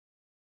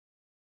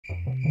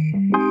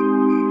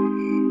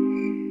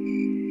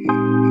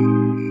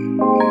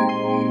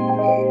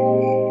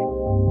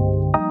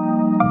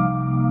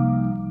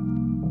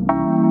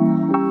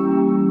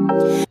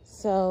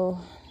So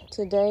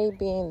today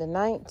being the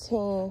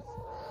 19th,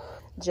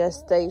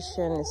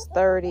 gestation is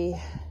 30,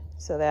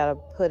 so that'll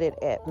put it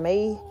at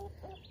May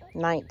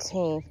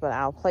 19th, but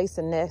I'll place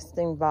a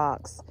nesting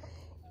box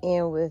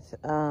in with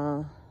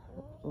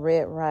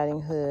Red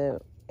Riding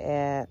Hood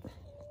at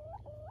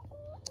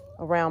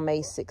around May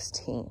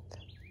 16th.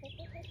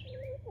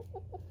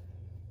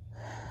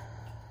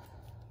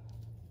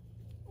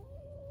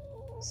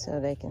 So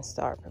they can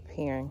start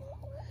preparing.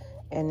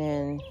 And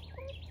then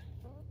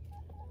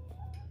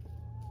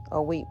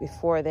a week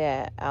before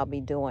that, I'll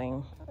be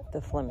doing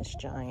the Flemish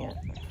Giant.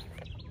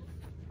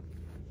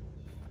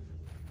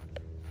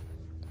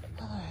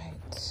 All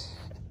right.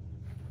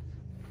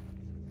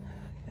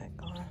 Got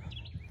going.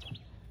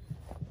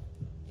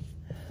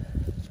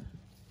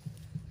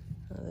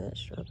 Oh, that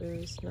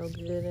strawberry's no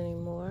good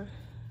anymore.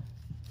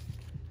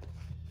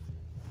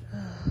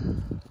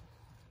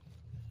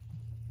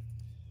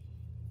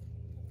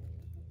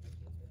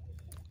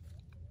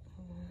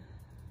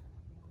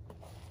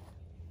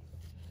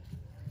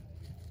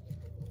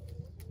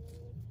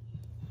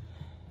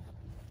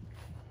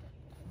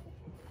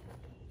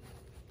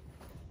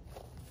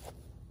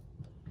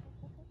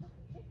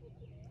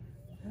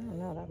 I don't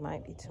know, that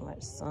might be too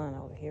much sun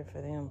over here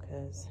for them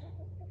because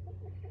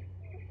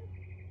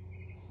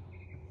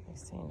they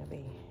seem to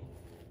be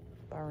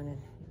burning.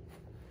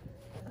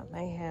 I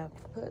may have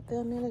to put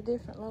them in a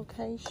different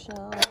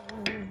location.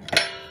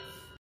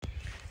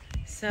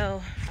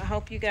 So I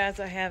hope you guys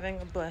are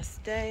having a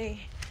blessed day.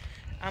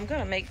 I'm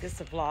gonna make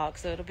this a vlog,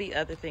 so it'll be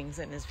other things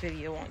in this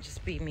video. It won't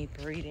just be me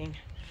breeding,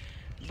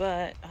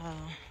 but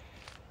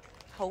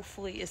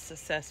hopefully it's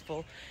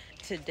successful.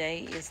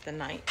 Today is the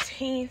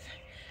 19th.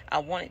 I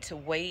wanted to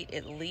wait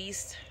at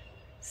least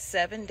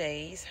 7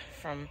 days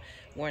from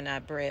when I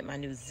bred my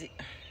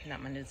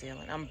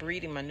I'm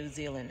breeding my New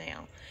Zealand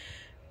now.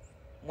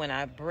 When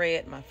I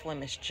bred my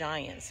Flemish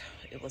Giants,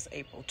 it was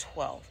April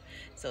 12th.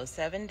 So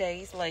 7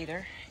 days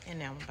later, and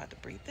now I'm about to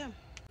breed them.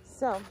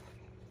 So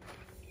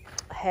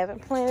I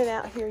haven't planted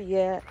out here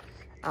yet.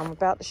 I'm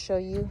about to show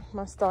you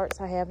my starts.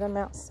 I have them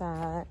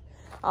outside.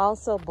 I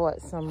also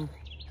bought some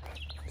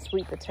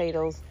sweet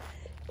potatoes.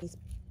 These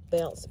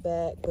bounce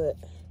back, but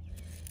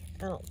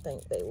I don't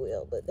think they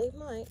will, but they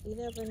might. You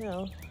never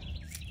know.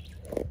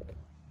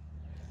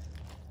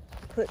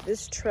 Put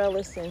this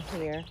trellis in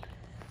here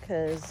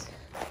because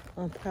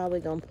I'm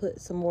probably going to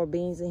put some more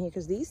beans in here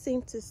because these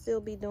seem to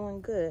still be doing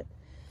good.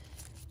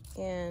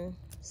 And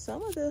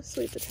some of the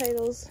sweet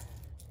potatoes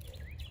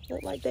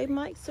look like they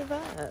might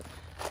survive.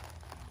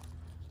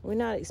 We're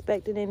not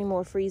expecting any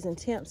more freezing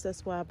temps.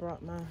 That's why I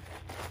brought my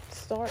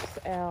starts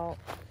out.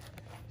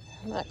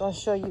 I'm not going to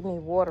show you me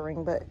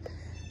watering, but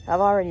I've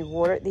already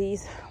watered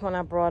these when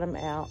I brought them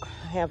out.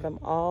 I have them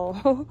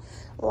all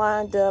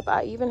lined up.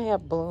 I even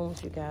have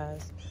blooms, you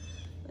guys.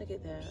 Look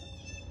at that.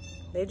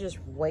 They're just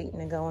waiting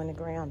to go in the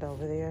ground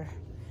over there.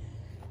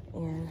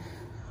 And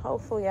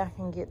hopefully I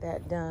can get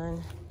that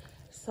done.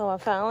 So I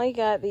finally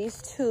got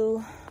these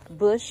 2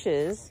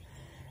 bushes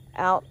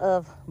out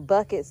of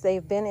buckets.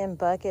 They've been in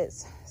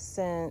buckets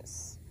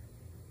since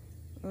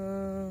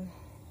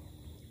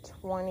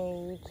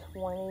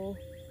 2021.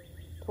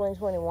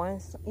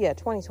 Yeah,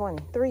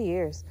 2020. 3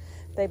 years.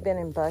 They've been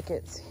in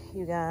buckets,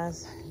 you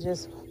guys.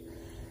 Just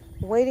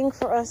waiting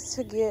for us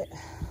to get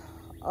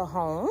a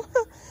home.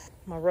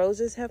 My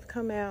roses have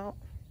come out.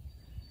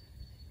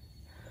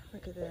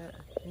 Look at that.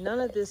 None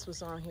of this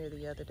was on here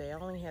the other day. I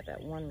only had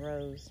that 1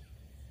 rose.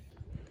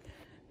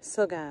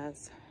 So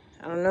guys,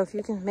 I don't know if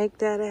you can make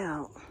that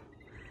out,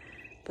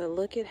 but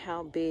look at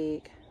how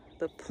big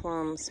the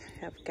plums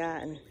have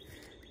gotten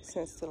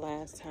since the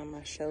last time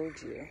I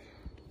showed you.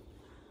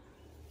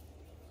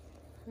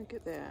 Look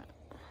at that.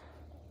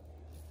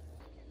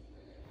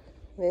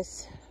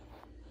 This,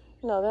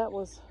 no, that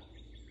was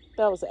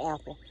an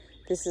apple.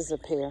 This is a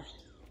pear.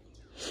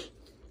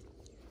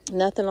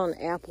 Nothing on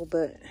the apple,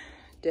 but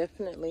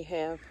definitely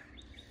have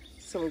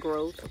some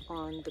growth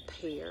on the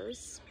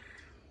pears.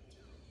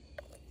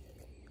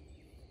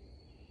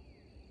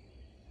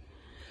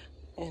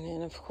 And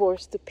then, of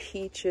course, the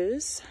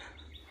peaches.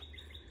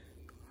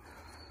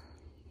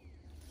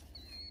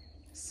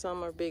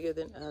 Some are bigger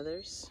than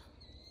others.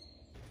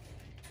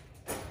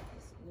 This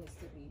needs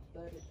to be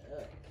budded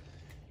up.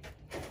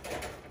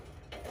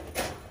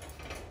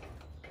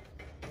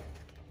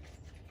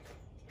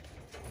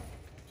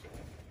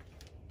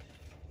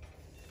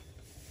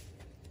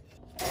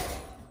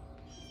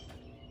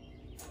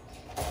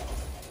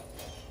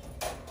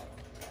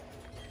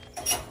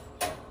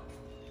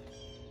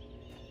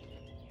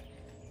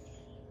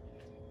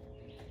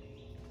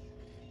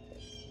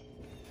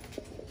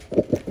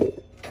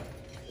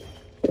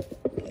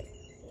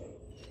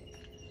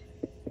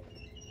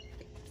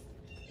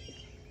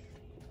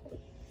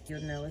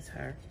 You'll know it's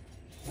her.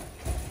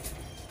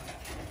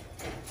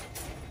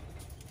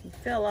 It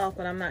fell off,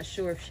 but I'm not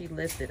sure if she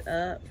lifted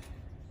up.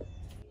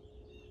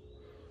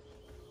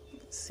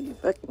 See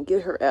if I can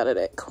get her out of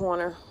that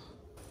corner.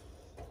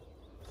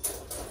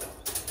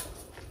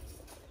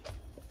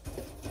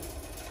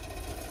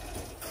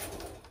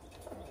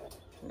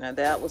 Now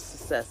that was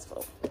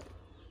successful.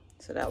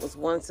 So that was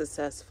one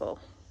successful.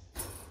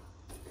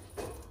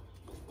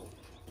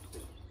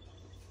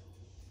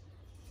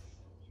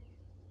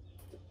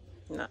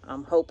 Now,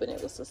 I'm hoping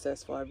it was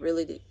successful. I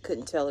really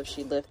couldn't tell if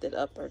she lifted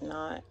up or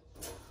not.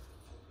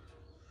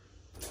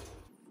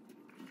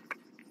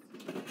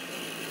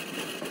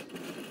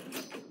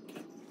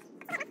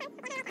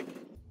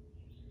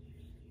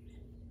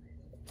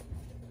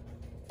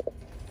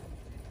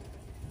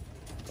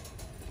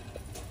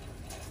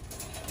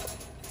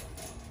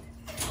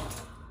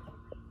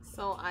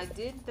 So I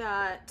did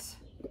not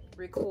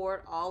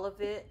record all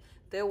of it.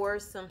 There were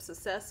some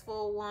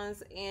successful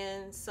ones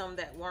and some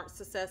that weren't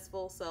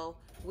successful. So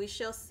we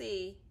shall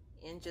see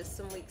in just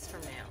some weeks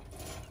from now.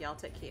 Y'all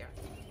take care.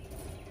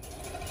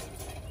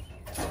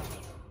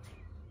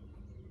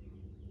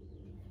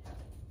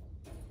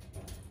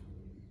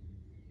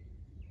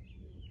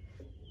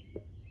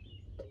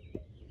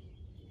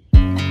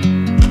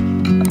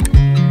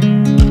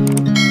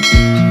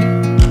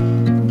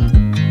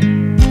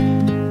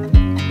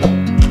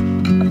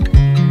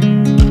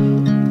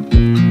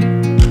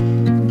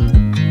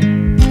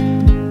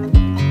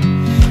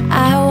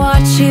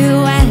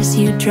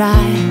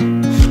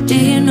 Do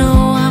you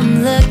know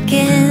I'm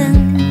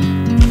looking?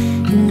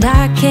 And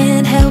I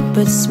can't help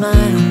but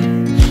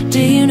smile. Do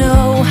you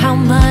know how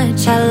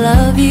much I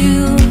love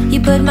you?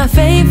 You put my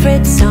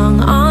favorite song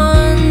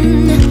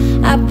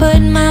on, I put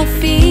my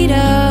feet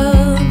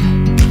up,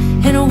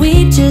 and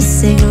we just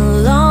sing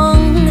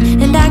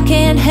along. And I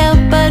can't help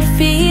but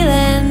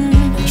feeling,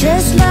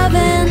 just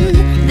loving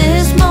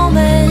this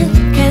moment.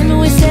 Can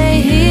we stay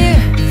here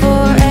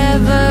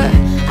forever?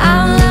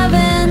 I'm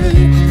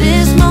loving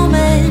this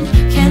moment.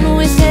 Can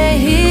we stay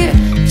here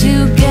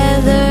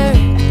together?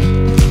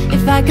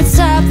 If I could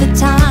stop the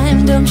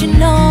time, don't you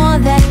know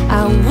that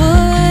I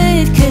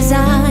would? 'Cause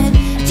I'm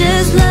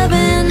just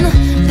loving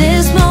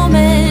this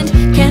moment.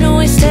 Can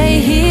we stay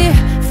here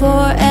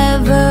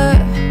forever?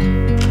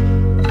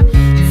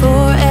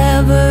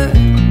 Forever.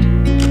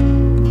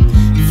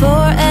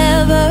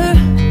 Forever.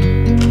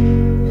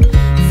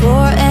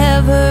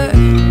 Forever.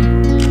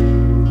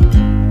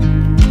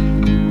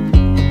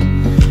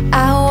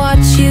 I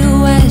watch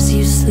you as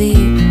you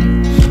sleep.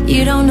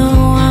 You don't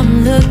know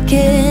I'm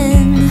looking.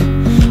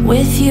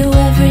 With you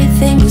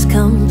everything's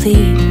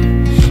complete.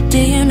 Do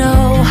you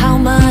know how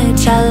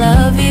much I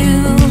love you?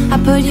 I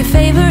put your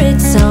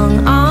favorite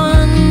song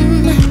on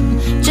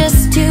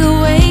just to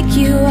wake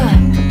you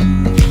up.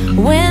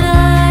 When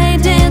I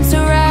dance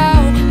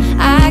around,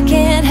 I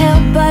can't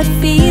help but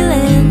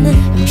feeling,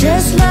 I'm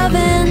just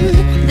loving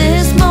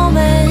this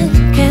moment.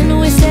 Can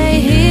we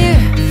stay here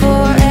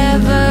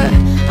forever?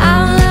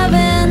 I'm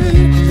loving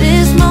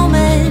this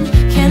moment.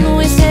 Can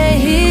we stay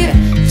here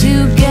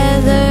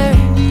together?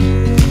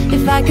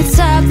 If I could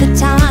stop the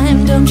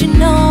time, don't you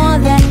know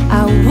that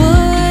I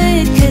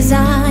would? 'Cause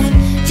I'm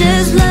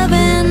just loving